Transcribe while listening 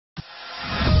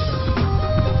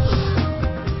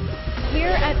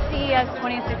CES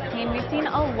 2016, we've seen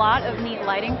a lot of neat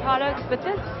lighting products, but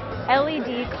this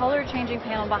LED color changing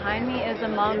panel behind me is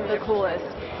among the coolest.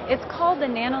 It's called the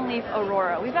Nanoleaf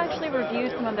Aurora. We've actually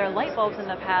reviewed some of their light bulbs in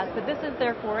the past, but this is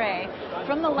their foray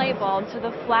from the light bulb to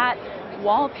the flat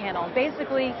wall panel.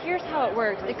 Basically, here's how it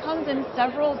works. It comes in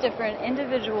several different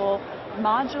individual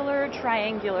modular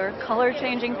triangular color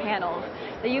changing panels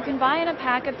that you can buy in a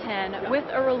pack of 10 with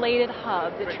a related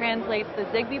hub that translates the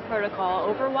Zigbee protocol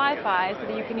over Wi-Fi so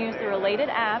that you can use the related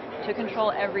app to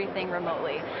control everything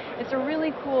remotely. It's a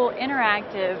really cool,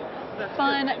 interactive,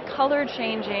 fun, color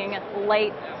changing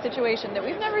light situation that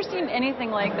we've never seen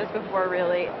anything like this before,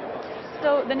 really.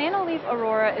 So the Nanoleaf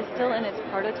Aurora is still in its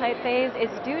prototype phase.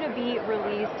 It's due to be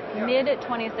released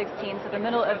mid-2016, so the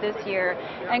middle of this year,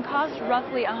 and costs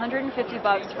roughly $150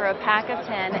 for a pack of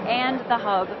 10 and the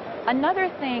hub. Another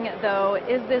thing, though,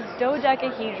 is this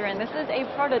dodecahedron. This is a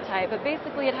prototype, but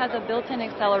basically it has a built-in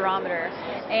accelerometer.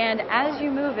 And as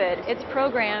you move it, it's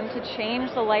programmed to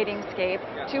change the lighting scape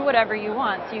to whatever you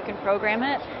want. So you can program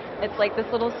it. It's like this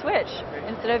little switch.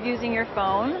 Instead of using your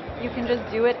phone, you can just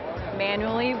do it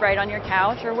manually right on your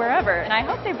couch or wherever. And I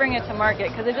hope they bring it to market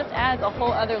because it just adds a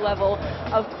whole other level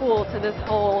of cool to this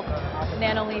whole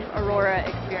Nanoleaf Aurora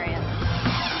experience.